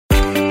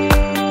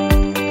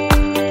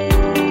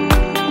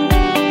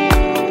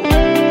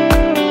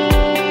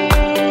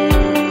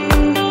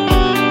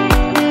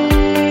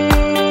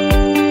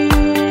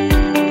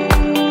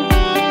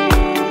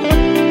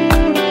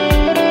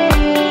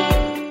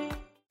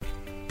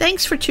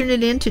Thanks for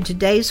tuning in to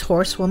today's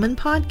Horsewoman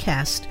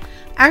podcast.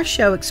 Our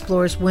show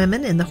explores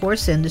women in the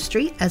horse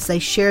industry as they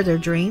share their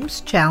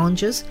dreams,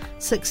 challenges,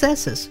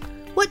 successes.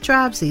 What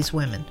drives these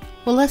women?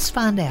 Well, let's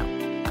find out.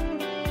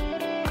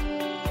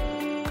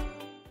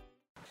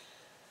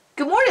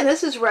 Good morning,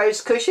 this is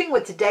Rose Cushing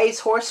with today's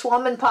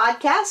Horsewoman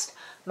podcast.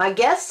 My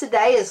guest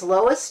today is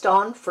Lois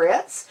Dawn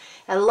Fritz,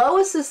 and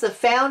Lois is the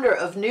founder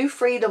of New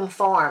Freedom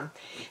Farm.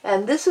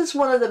 And this is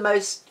one of the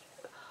most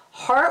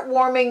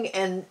heartwarming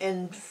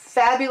and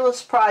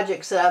fabulous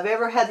projects that I've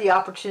ever had the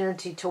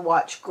opportunity to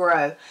watch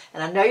grow.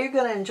 And I know you're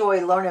going to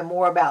enjoy learning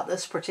more about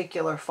this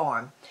particular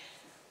farm.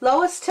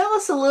 Lois, tell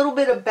us a little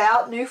bit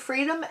about New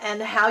Freedom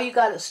and how you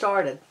got it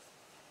started.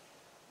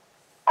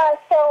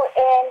 So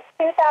in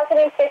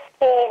 2015,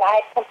 I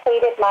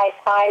completed my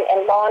time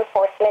in law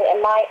enforcement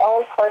and my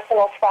own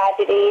personal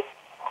tragedies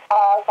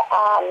of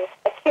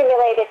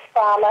accumulated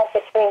trauma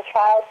between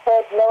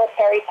childhood,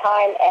 military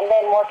time, and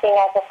then working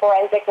as a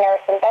forensic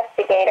nurse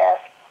investigator.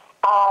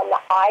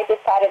 I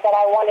decided that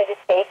I wanted a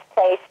safe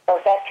place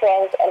for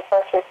veterans and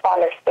first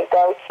responders to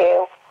go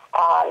to,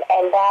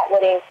 and that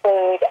would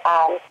include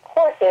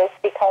horses,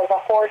 because a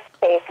horse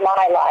saved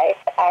my life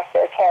after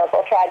a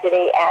terrible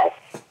tragedy, and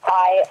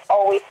I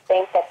always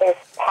think that there's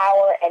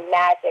power and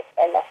magic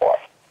in the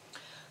horse.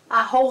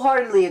 I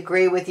wholeheartedly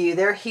agree with you.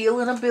 Their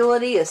healing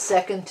ability is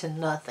second to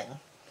nothing.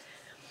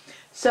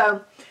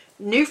 So,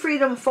 New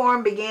Freedom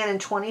Farm began in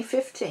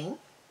 2015.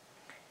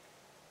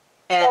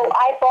 So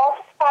I bought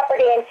the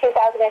property in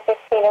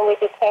 2015, and we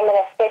became an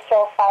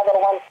official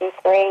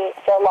 501c3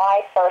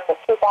 July 1st of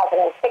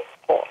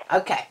 2016.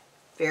 Okay,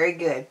 very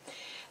good.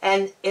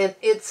 And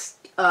it's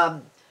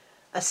a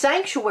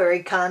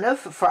sanctuary kind of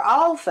for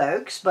all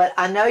folks, but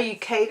I know you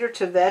cater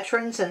to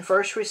veterans and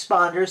first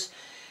responders.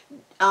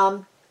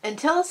 And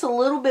tell us a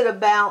little bit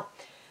about,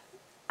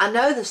 I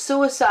know the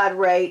suicide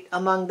rate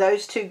among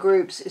those two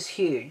groups is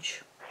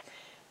huge.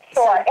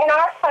 Sure. In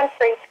our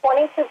country,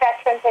 22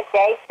 veterans a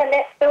day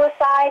commit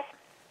suicide.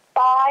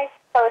 5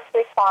 first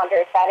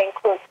responders, that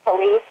includes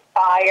police,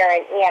 fire,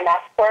 and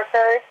EMS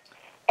workers,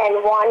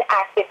 and 1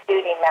 active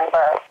duty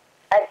member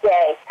a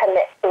day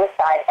commit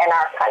suicide in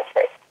our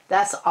country.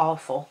 That's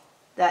awful.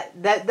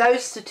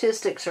 Those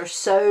statistics are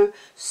so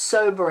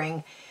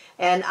sobering.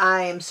 And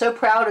I am so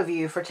proud of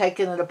you for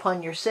taking it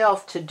upon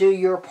yourself to do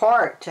your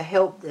part to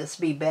help this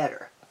be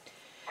better.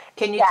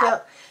 Can you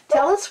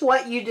tell us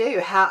what you do?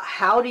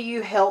 How do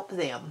you help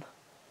them?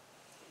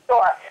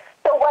 Sure.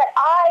 So what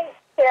I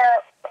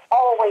share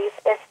always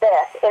is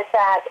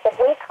that if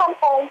we come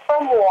home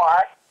from war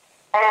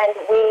and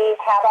we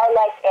have our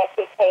legs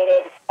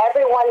amputated,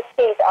 everyone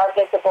sees our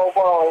visible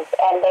wounds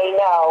and they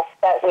know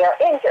that we are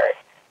injured.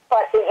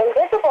 But the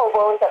invisible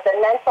wounds of the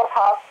mental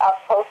health of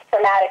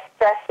post-traumatic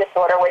stress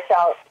disorder, which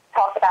I'll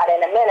talk about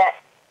in a minute,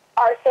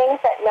 are things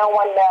that no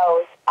one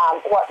knows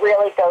what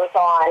really goes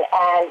on.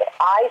 And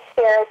I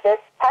share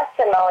this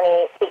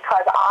testimony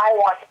because I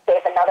want to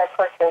save another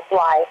person's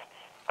life.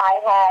 I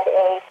had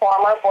a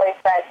former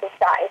boyfriend who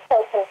shot and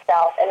killed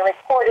himself and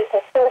reported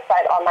his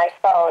suicide on my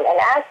phone.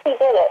 And as he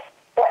did it,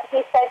 what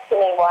he said to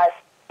me was,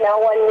 no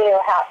one knew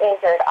how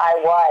injured I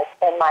was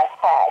in my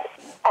head.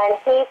 And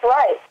he's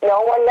right.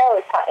 No one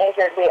knows how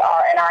injured we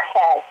are in our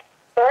head.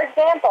 For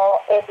example,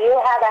 if you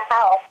have a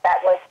house that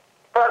was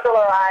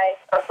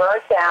burglarized or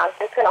burnt down,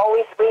 you can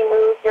always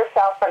remove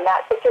yourself from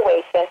that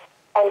situation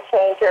and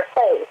change your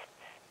place.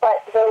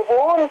 But the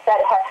wounds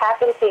that have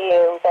happened to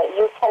you that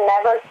you can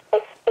never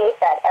escape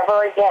that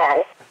ever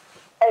again,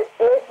 it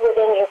lives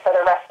within you for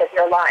the rest of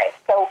your life.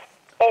 So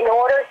in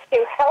order to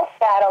help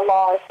that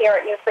along here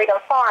at New Freedom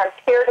Farm,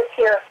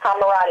 peer-to-peer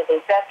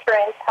camaraderie,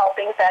 veterans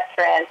helping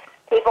veterans,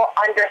 people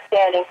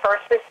understanding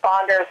first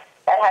responders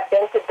that have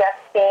been to death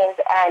scenes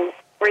and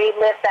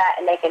relive that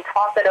and they can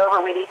talk it over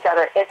with each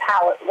other is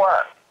how it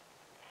works.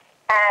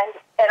 And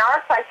in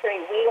our country,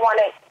 we want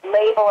to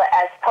label it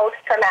as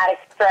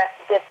post-traumatic stress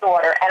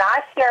disorder. And I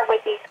share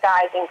with these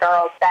guys and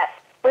girls that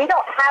we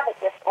don't have a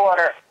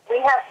disorder. We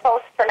have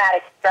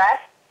post-traumatic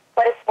stress,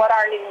 but it's what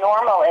our new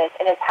normal is,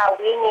 and it's how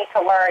we need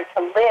to learn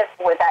to live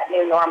with that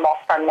new normal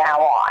from now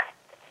on.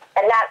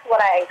 And that's what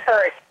I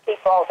encourage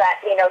people that,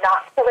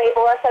 not to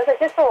label us as a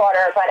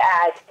disorder, but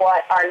as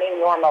what our new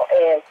normal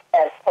is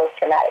as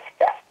post-traumatic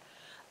stress.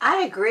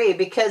 I agree,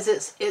 because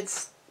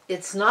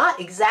it's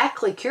not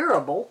exactly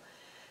curable,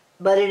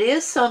 but it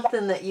is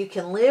something that you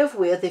can live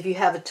with if you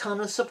have a ton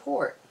of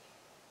support.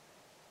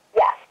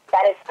 Yes,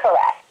 that is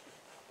correct.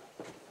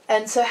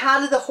 And so how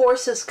do the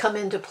horses come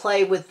into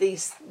play with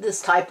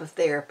this type of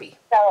therapy?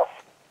 So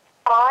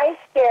I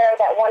share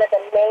that one of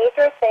the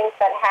major things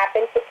that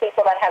happen to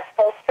people that have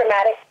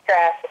post-traumatic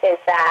stress is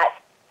that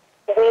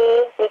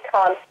we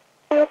become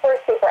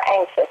super, super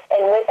anxious.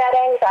 And with that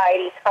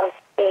anxiety comes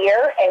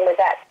fear, and with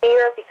that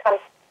fear becomes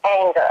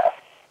anger.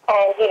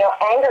 And,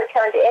 anger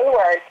turned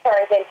inward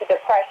turns into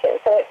depression,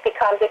 so it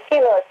becomes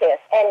accumulative.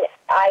 And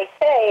I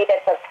say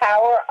that the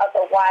power of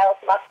the wild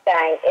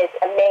Mustang is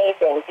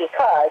amazing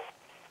because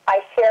I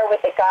share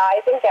with the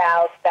guys and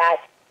gals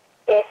that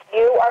if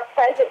you are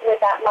present with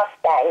that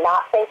Mustang,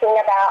 not thinking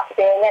about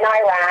being in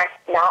Iraq,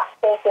 not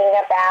thinking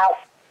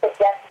about the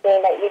death scene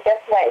that you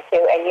just went to,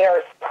 and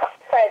you're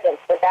present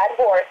with that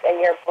horse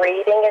and your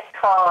breathing is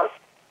calm,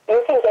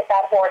 you can get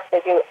that horse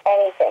to do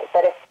anything.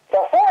 But if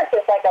the horse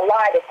is like a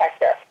lie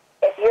detector,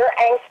 if you're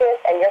anxious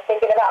and you're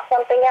thinking about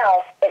something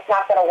else, it's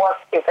not going to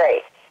work too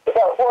great.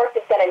 The horse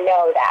is going to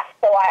know that.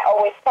 So I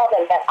always tell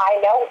them that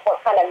I know what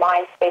kind of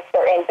mind space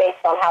they're in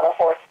based on how the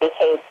horse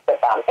behaves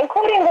with them,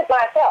 including with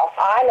myself.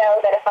 I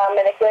know that if I'm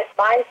in a good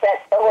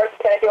mindset, the horse is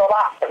going to do a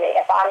lot for me.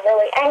 If I'm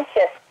really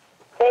anxious,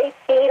 they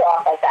feed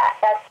off of that.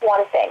 That's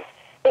one thing.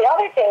 The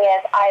other thing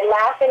is I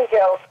laugh and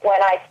joke when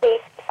I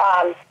teach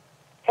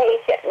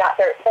patients,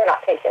 they're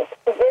not patients,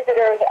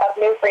 visitors of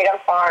New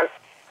Freedom Farm,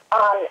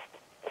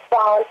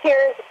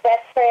 volunteers,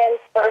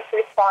 veterans, first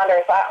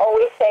responders. I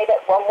always say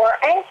that when we're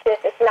anxious,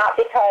 it's not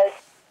because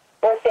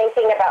we're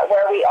thinking about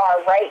where we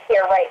are right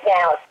here, right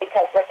now. It's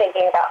because we're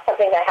thinking about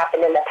something that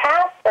happened in the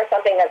past or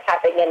something that's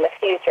happening in the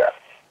future.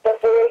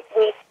 But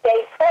we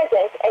stay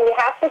present, and you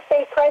have to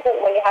stay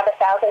present when you have a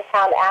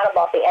 1,000-pound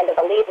animal at the end of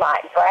the lead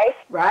lines, right?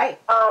 Right.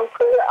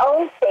 For your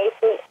own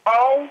safety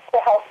and to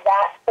help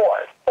that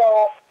horse.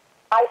 So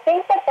I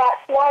think that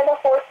that's why the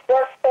horse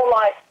works so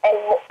much, and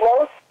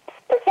most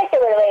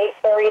particularly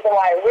the reason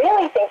why I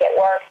really think it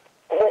works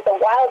with the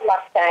wild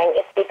Mustang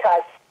is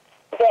because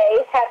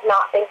they have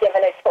not been given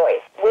a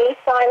choice. We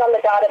sign on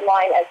the dotted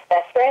line as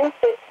veterans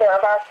to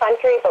serve our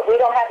country, but we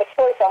don't have a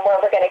choice on where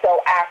we're going to go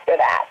after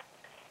that.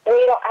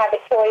 We don't have a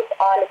choice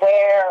on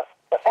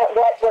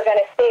what we're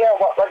going to see or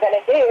what we're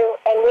going to do,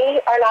 and we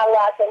are not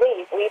allowed to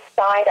leave. We've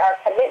signed our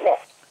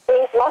commitment.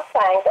 These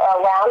Mustangs are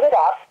rounded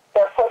up.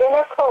 They're put in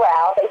a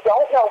corral. They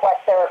don't know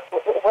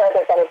where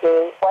they're going to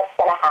be, what's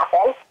going to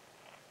happen.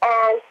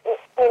 And,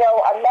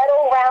 a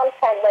metal round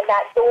pen, when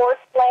that door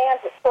slams,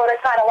 it's sort of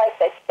kind of like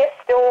the ship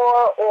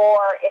door, or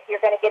if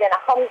you're going to get in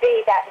a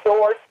Humvee, that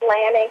door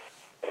slamming,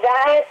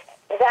 that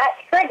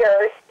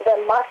triggers the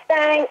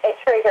Mustang, it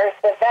triggers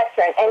the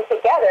veteran. And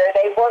together,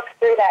 they work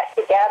through that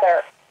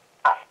together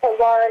to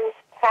learn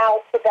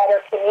how to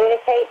better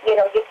communicate.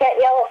 You can't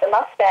yell at the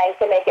Mustang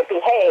to make it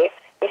behave.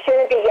 You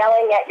shouldn't be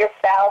yelling at your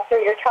spouse or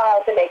your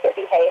child to make it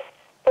behave.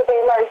 So they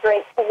learn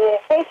great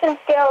communication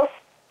skills,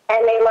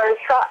 and they learn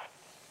trust.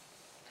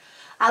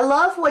 I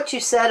love what you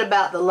said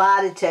about the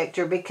lie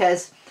detector,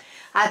 because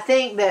I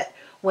think that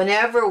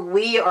whenever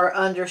we are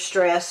under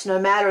stress, no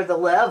matter the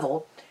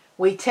level,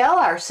 we tell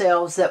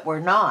ourselves that we're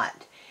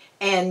not.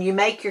 And you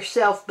make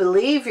yourself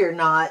believe you're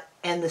not,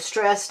 and the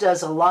stress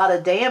does a lot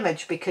of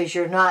damage because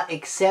you're not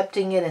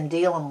accepting it and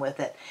dealing with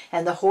it.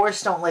 And the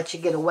horse don't let you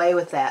get away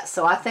with that.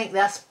 So I think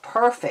that's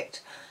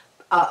perfect,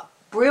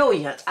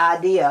 brilliant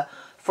idea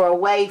for a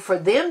way for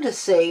them to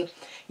see.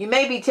 You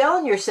may be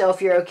telling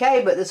yourself you're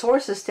okay, but this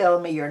horse is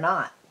telling me you're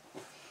not.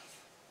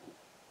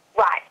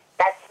 Right.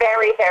 That's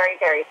very, very,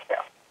 very true.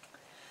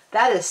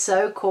 That is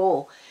so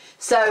cool.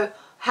 So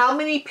how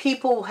many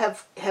people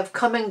have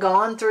come and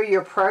gone through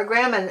your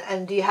program,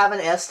 and do you have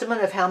an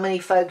estimate of how many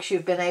folks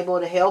you've been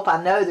able to help?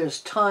 I know there's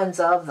tons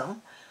of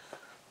them.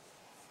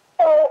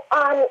 So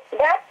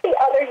that's the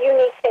other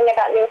unique thing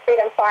about New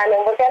Freedom Farm,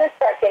 and we're going to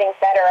start getting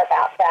better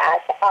about that.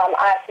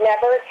 I've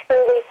never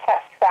truly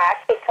kept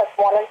track, because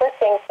one of the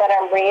things that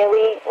I'm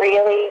really,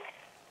 really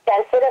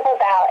sensitive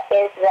about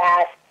is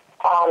that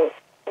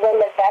when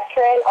the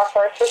veteran or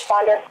first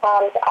responder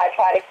comes, I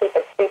try to keep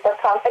it super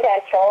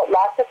confidential.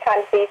 Lots of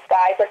times these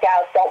guys or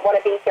gals don't want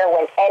to be here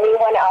when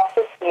anyone else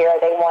is here.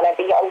 They want to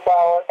be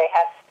alone. They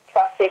have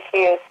trust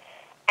issues.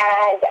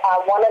 And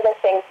one of the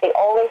things, the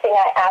only thing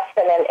I ask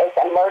from them is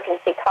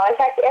emergency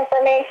contact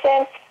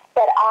information.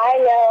 But I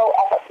know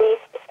of at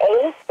least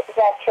 8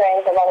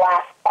 veterans in the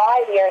last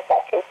 5 years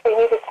that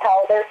continue to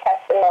tell their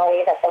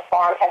testimony that the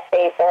farm has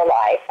saved their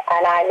life.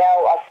 And I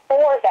know of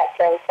 4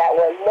 veterans that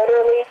were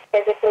literally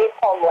physically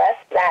homeless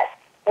that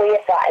we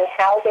have gotten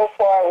housing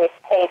for. We've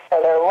paid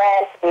for their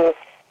rent. We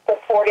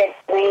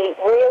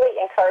really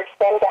encourage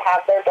them to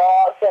have their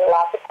dogs. And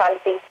lots of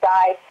times these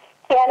guys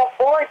can't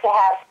afford to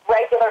have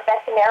regular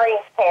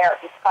veterinarian care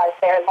because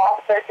they're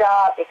lost their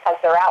job, because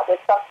they're out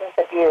with substance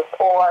abuse,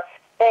 or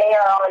they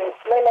are on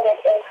limited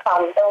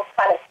income, those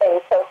kind of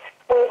things. So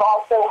we've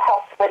also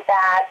helped with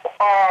that.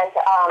 And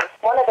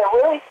one of the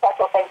really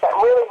special things that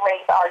really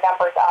raise our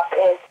numbers up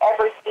is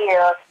every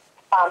year,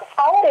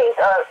 holidays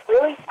are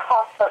really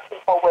tough for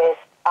people with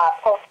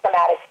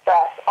post-traumatic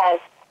stress. And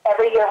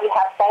every year we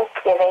have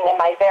Thanksgiving. In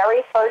my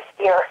very first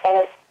year,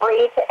 and it's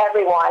free to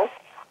everyone,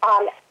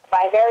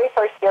 my very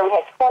first year, we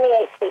had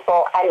 28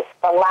 people, and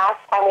the last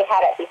time we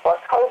had it before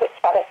COVID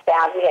shut us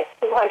down, we had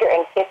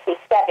 257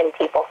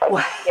 people for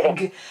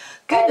Thanksgiving.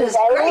 Goodness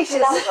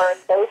gracious. Numbers,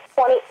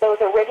 those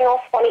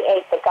original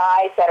 28, the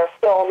guys that are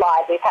still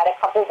alive, we've had a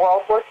couple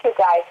World War II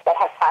guys that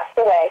have passed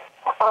away,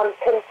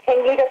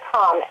 continue to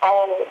come.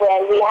 And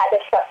when we had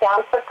to shut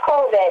down for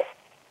COVID,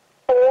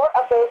 4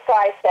 of those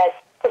guys said,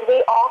 could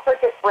we offer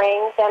to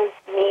bring them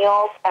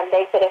meals? And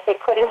they said if they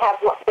couldn't have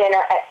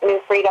dinner at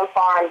New Freedom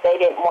Farm, they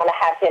didn't want to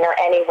have dinner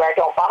anywhere.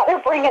 Don't bother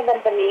bringing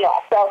them the meal.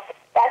 So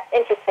that's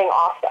interesting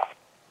also.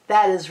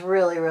 That is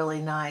really,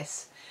 really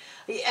nice.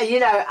 You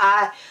know,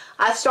 I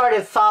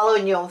started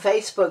following you on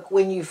Facebook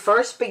when you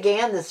first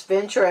began this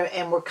venture,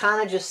 and we're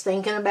kind of just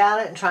thinking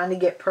about it and trying to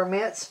get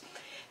permits.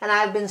 And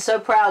I've been so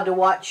proud to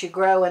watch you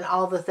grow and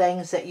all the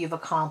things that you've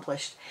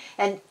accomplished.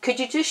 And could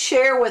you just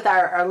share with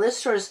our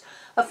listeners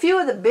a few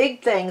of the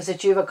big things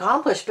that you've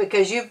accomplished,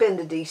 because you've been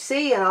to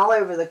D.C. and all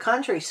over the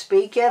country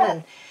speaking,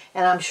 and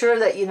I'm sure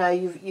that, you know,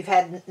 you've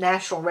had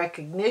national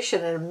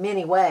recognition in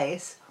many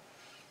ways.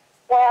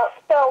 Well,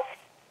 so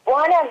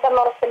one of the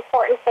most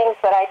important things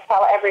that I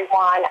tell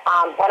everyone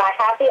when I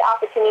have the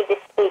opportunity to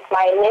speak,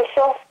 my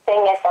initial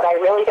thing is that I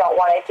really don't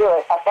want to do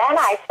it. But then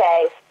I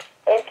say,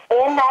 if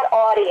in that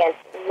audience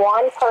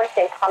one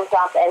person comes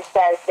up and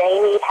says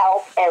they need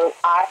help and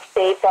I've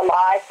saved their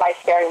lives by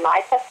sharing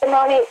my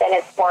testimony, then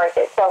it's worth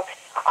it. So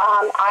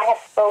I have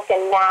spoken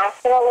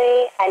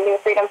nationally, and New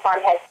Freedom Farm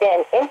has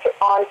been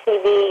on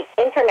TV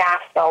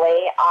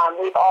internationally.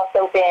 We've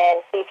also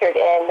been featured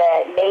in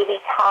the Navy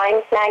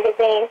Times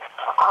magazine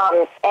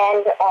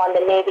and on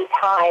the Navy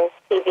Times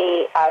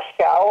TV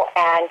show.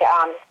 And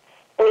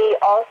we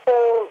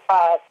also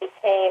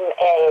became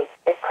an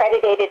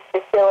accredited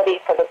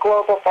facility for the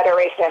Global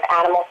Federation of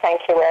Animal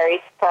Sanctuaries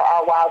for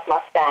our wild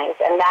Mustangs.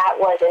 And that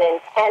was an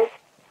intense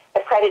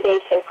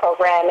accreditation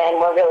program, and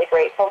we're really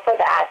grateful for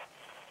that.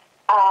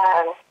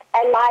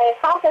 And my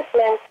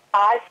accomplishments,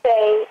 I'd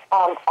say,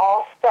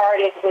 all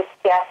started with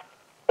just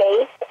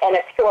faith and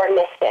a pure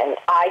mission.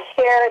 I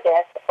share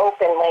this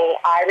openly.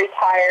 I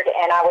retired,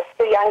 and I was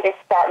too young to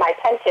start my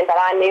pension, but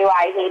I knew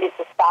I needed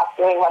to stop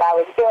doing what I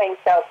was doing.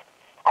 So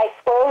I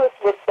closed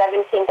with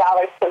 $17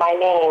 to my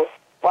name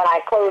when I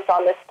closed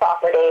on this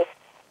property.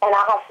 And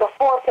I have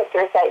before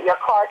pictures that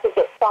your car could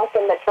get sunk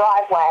in the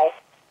driveway.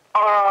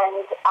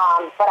 And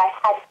but I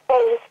had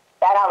faith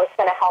that I was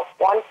going to help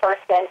one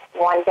person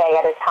one day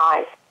at a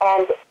time.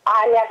 And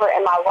I never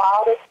in my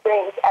wildest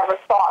dreams ever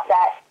thought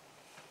that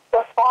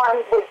the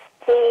farm would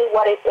be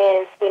what it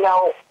is. You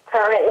know,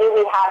 currently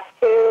we have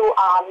 2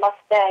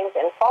 Mustangs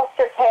in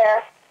foster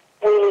care.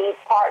 We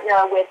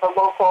partner with the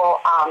local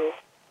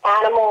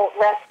animal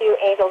rescue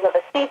Angels of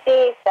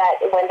Assisi,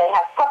 that when they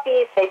have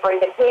puppies, they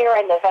bring them here,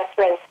 and the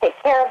veterans take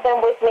care of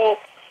them with me.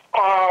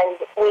 And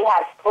we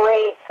have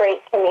great, great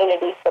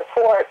community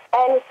support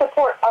and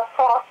support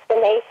across the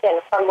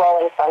nation from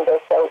Rolling Thunder.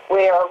 So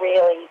we are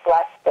really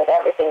blessed with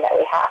everything that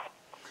we have.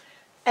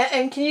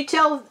 And can you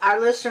tell our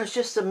listeners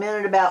just a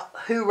minute about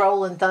who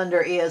Rolling Thunder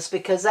is?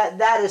 Because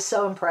that is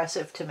so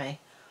impressive to me.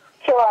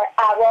 Sure.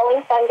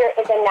 Rolling Thunder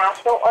is a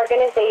national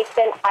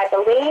organization. I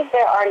believe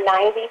there are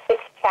 96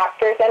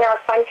 chapters in our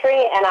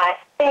country, and I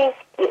think,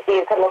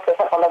 you can look this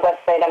up on the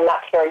website, I'm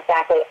not sure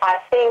exactly, I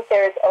think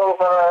there's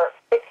over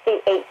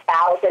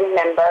 68,000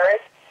 members.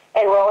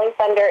 And Rolling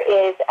Thunder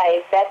is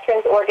a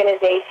veterans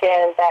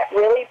organization that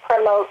really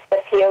promotes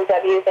the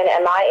POWs and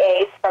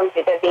MIAs from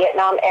the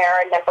Vietnam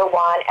era, number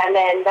 1. And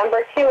then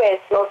number 2 is,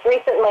 most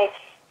recently,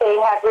 they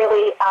have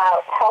really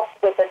helped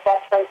with the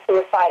veteran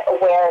suicide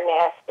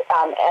awareness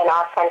in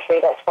our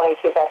country, that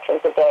 22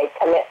 veterans a day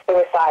commit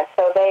suicide.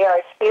 So they are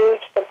a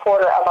huge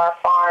supporter of our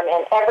farm.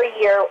 And every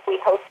year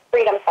we host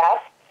Freedom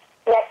Fest.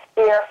 Next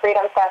year,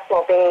 Freedom Fest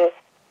will be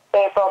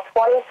April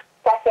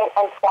 22nd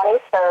and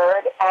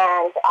 23rd.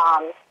 And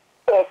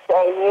it's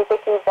a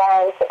music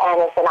event,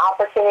 and it's an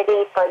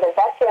opportunity for the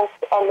veterans.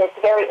 And it's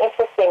very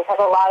interesting because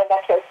a lot of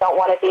veterans don't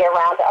want to be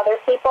around other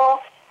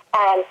people.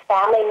 And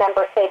family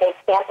members say they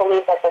can't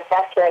believe that the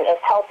veteran is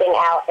helping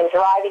out and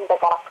driving the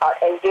golf cart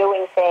and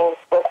doing things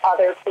with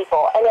other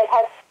people. And it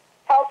has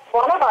helped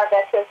one of our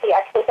veterans. He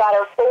actually got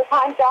a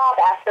full-time job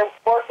after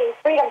working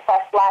Freedom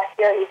Fest last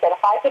year. He said,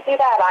 if I could do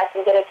that, I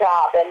can get a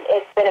job. And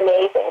it's been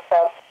amazing.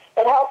 So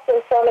it helps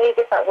in so many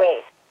different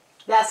ways.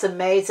 That's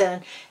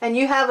amazing. And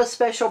you have a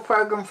special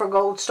program for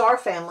Gold Star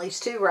families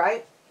too,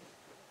 right?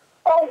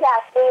 Oh,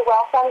 yes, we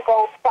welcome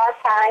Gold Star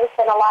parents,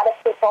 and a lot of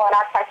people in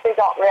our country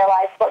don't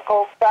realize what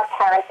Gold Star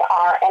parents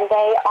are, and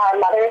they are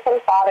mothers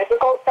and fathers. The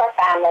Gold Star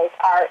families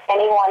are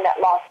anyone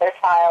that lost their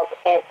child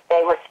if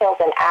they were killed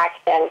in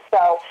action.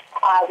 So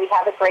we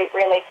have a great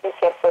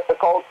relationship with the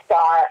Gold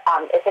Star.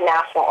 It's a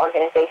national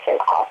organization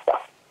also.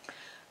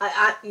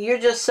 You're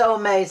just so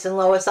amazing,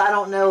 Lois. I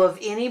don't know of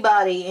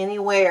anybody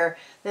anywhere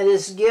that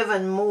has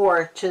given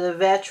more to the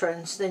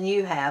veterans than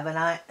you have, and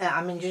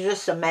I mean, you're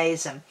just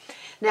amazing.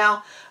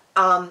 Now,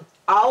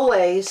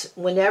 always,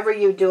 whenever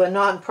you do a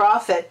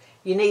nonprofit,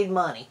 you need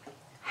money.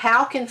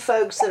 How can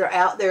folks that are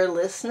out there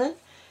listening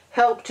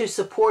help to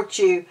support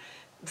you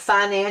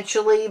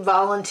financially,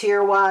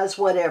 volunteer-wise,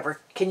 whatever?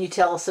 Can you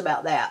tell us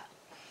about that?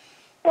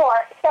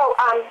 Sure. So,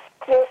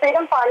 New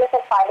Freedom Farm is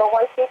a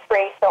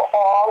 501c3, so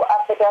all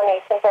of the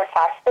donations are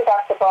tax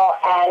deductible,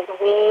 and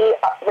we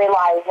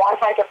rely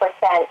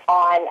 100%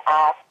 on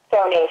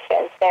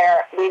donations.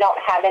 We don't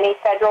have any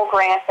federal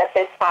grants at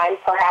this time.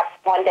 Perhaps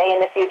one day in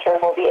the future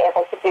we'll be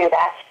able to do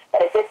that.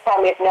 But at this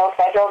time we have no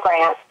federal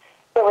grants.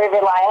 So we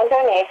rely on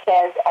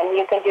donations, and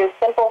you can do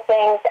simple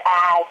things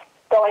as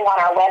going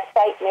on our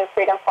website,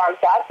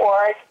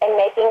 newfreedomfarm.org, and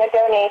making a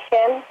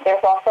donation.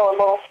 There's also a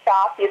little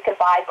shop. You can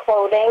buy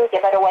clothing,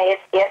 give it away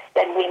as gifts,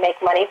 and we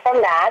make money from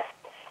that.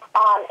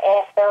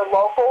 If they're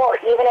local, or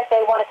even if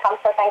they want to come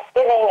for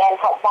Thanksgiving and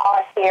help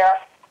volunteer,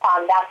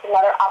 that's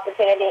another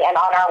opportunity. And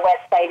on our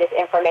website is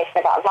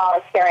information about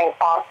volunteering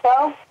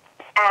also.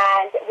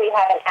 And we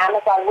have an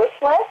Amazon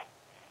wish list.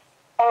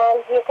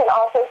 And you can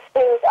also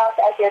choose us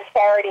as your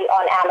charity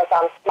on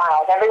Amazon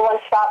Smiles. Everyone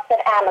shops at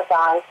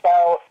Amazon,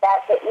 so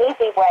that's an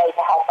easy way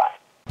to help us.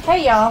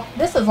 Hey y'all,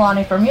 this is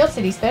Lonnie from Mule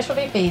City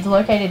Specialty Feeds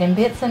located in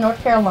Benson, North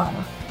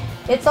Carolina.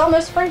 It's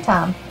almost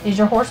springtime. Is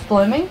your horse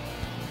blooming?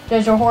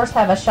 Does your horse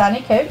have a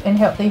shiny coat and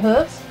healthy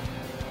hooves?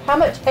 How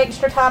much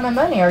extra time and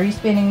money are you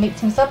spending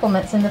mixing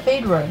supplements in the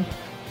feed room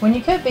when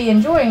you could be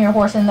enjoying your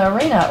horse in the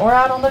arena or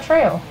out on the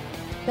trail?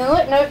 Then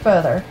look no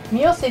further.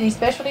 Mule City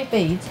Specialty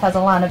Feeds has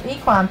a line of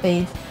equine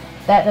feeds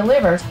that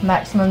delivers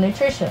maximum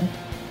nutrition,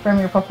 from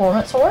your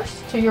performance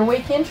horse to your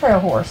weekend trail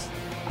horse.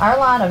 Our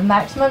line of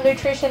Maximum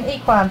Nutrition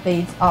Equine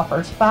Feeds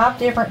offers 5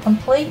 different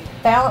complete,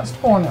 balanced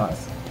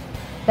formulas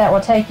that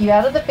will take you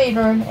out of the feed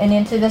room and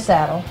into the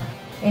saddle.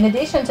 In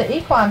addition to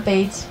equine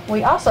feeds,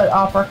 we also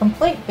offer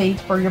complete feeds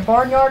for your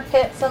barnyard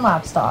pets and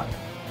livestock.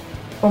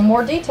 For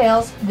more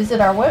details, visit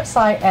our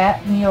website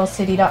at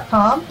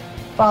mulecity.com,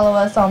 follow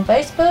us on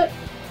Facebook,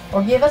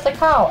 or give us a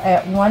call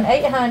at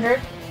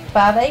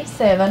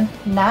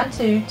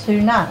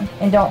 1-800-587-9229.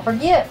 And don't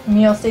forget,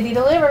 Mule City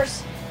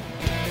delivers.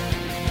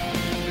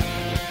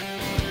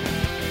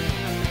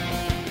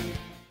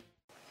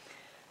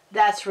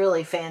 That's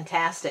really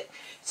fantastic.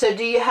 So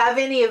do you have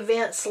any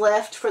events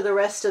left for the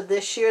rest of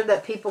this year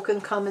that people can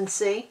come and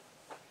see?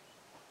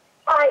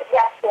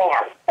 Yes,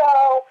 ma'am.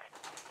 So,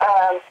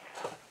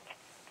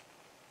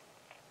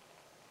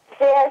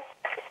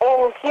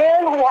 in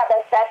June, we have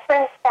a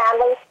Veterans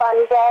Family Fun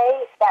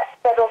Day that's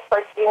scheduled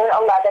for June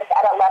 11th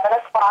at 11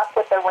 o'clock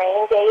with the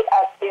rain date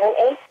of June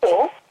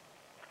 18th.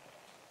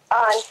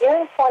 On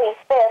June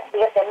 25th, we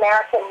have the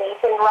American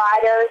Legion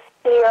Riders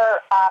here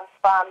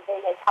from the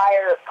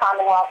entire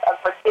Commonwealth of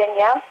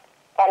Virginia,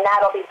 and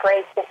that'll be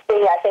great to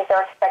see. I think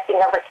they're expecting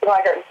over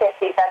 250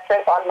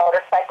 veterans on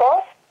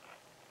motorcycles.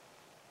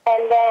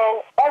 And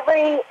then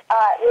we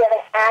have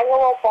an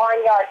annual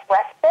barnyard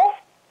breakfast,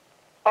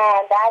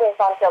 and that is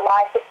on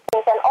July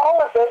 16th, and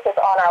all of this is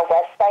on our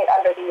website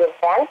under the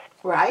events.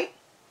 Right.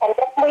 And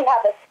then we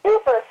have a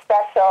super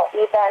special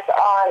event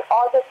on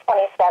August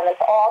 27th.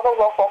 All the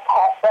local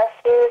pet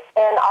rescues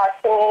in our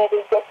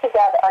community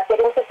are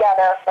getting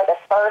together for the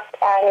first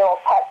annual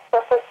Pets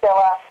for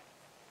Priscilla.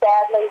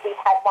 Sadly, we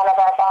had one of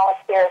our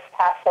volunteers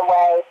pass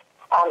away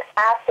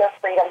after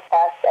Freedom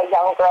Fest, a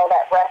young girl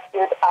that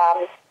rescued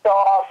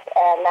dogs,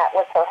 and that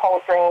was her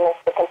whole dream, is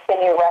to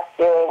continue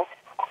rescuing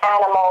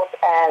animals,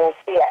 and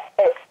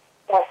it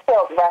was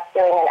still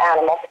rescuing an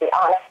animal, to be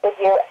honest with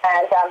you.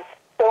 And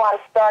so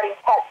I'm starting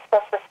Pets for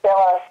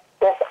Priscilla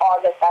this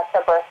August. That's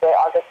her birthday,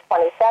 August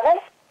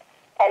 27th.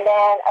 And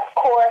then, of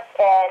course,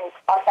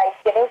 on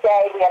Thanksgiving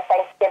Day, we have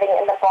Thanksgiving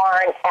in the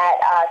barn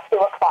at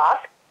 2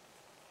 o'clock.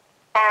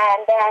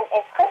 And then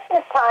in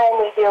Christmas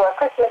time, we do a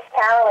Christmas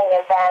caroling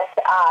event.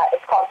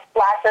 It's called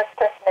Slacker's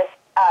Christmas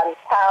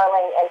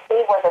Caroling. And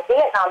he was a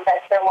Vietnam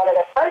veteran, one of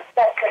the first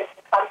veterans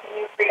to come to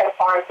New Freedom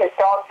Farm. His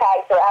dog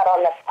tags are out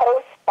on the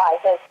post by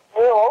his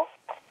mule.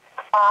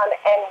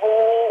 And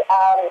we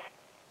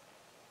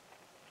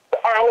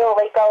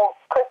annually go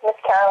Christmas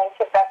caroling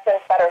to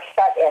veterans that are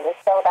shut in.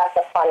 So that's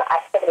a fun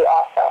activity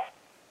also.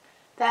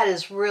 That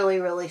is really,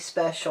 really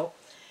special.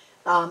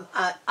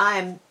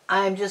 I'm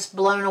just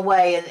blown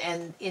away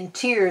and in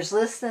tears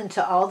listening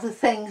to all the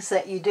things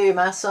that you do.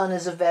 My son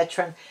is a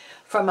veteran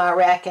from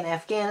Iraq and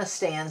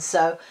Afghanistan,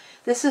 so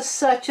this is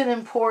such an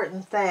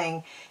important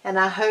thing, and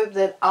I hope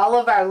that all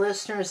of our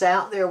listeners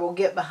out there will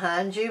get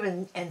behind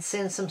you and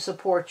send some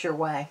support your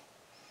way.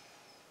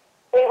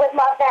 We would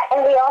love that,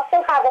 and we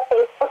also have a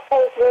Facebook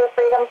page, New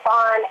Freedom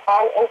Farm,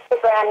 and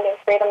Instagram, New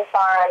Freedom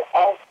Farm,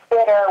 and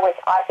Twitter, which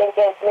I think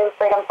is New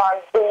Freedom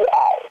Farm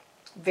VA.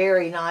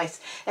 Very nice.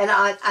 And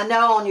I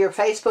know on your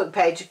Facebook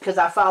page, because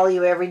I follow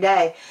you every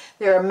day,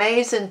 there are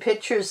amazing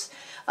pictures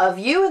of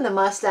you and the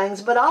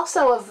Mustangs, but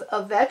also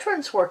of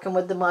veterans working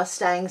with the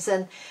Mustangs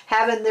and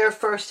having their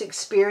first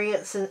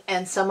experience.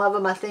 And some of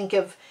them, I think,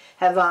 have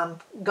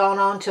gone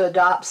on to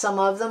adopt some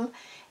of them.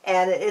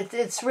 And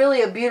it's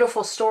really a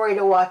beautiful story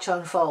to watch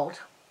unfold.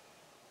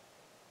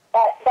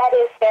 That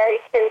is very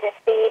true to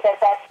see the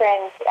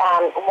veterans.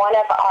 One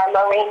of our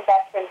Marine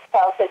veterans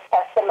tells his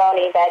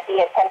testimony that he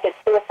attempted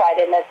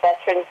suicide in the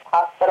Veterans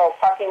Hospital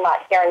parking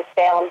lot here in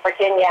Salem,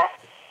 Virginia.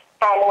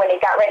 And when he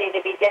got ready to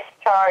be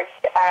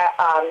discharged,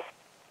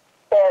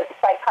 the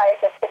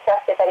psychiatrist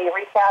suggested that he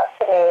reach out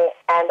to me,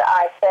 and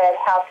I said,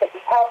 how could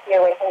we help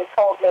you? And he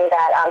told me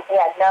that he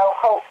had no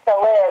hope to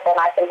live, and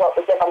I said, what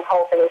would give him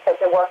hope? And he said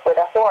to work with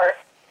a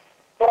horse.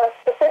 More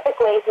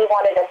specifically, he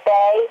wanted a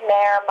bay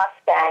mare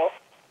Mustang.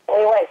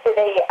 We went to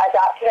the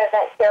adoption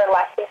event here in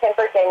Lexington,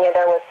 Virginia.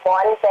 There was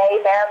one bay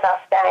mare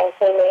Mustang.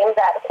 He named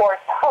that horse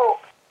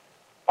Hope,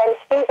 And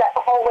she's at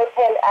home with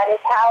him at his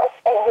house,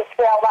 and he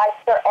trail rides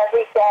her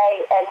every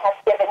day and has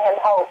given him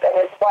hope. And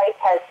his wife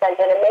has sent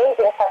an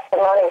amazing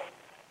testimony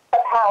of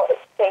how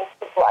it's changed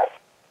his life.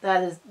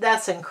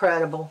 That's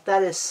incredible.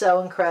 That is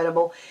so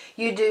incredible.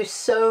 You do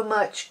so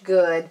much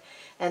good,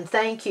 and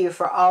thank you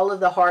for all of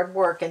the hard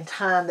work and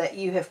time that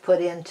you have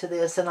put into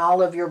this, and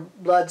all of your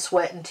blood,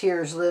 sweat, and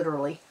tears,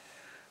 literally.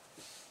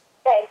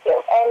 Thank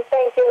you. And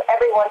thank you,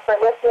 everyone, for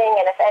listening.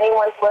 And if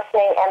anyone's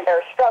listening and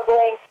they're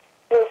struggling,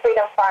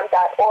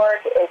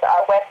 NewFreedomFarm.org is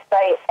our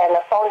website, and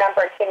the phone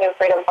number to New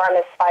Freedom Farm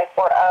is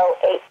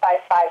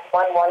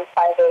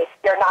 540-855-1158.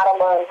 You're not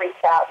alone.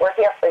 Reach out. We're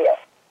here for you.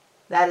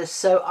 That is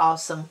so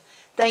awesome.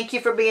 Thank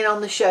you for being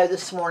on the show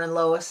this morning,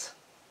 Lois.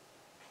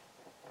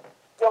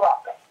 You're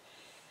welcome.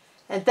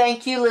 And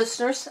thank you,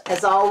 listeners.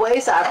 As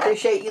always, I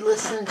appreciate you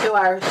listening to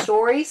our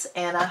stories,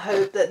 and I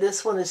hope that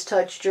this one has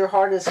touched your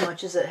heart as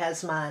much as it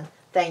has mine.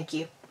 Thank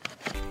you.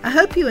 I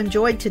hope you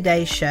enjoyed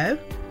today's show.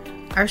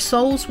 Our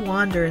souls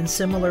wander in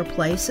similar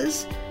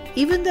places.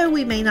 Even though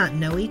we may not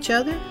know each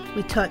other,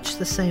 we touch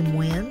the same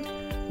wind,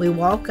 we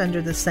walk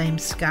under the same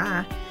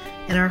sky,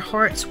 and our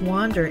hearts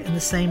wander in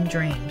the same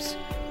dreams.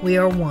 We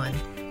are one,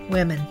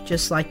 women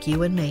just like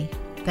you and me.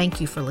 Thank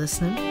you for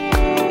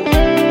listening.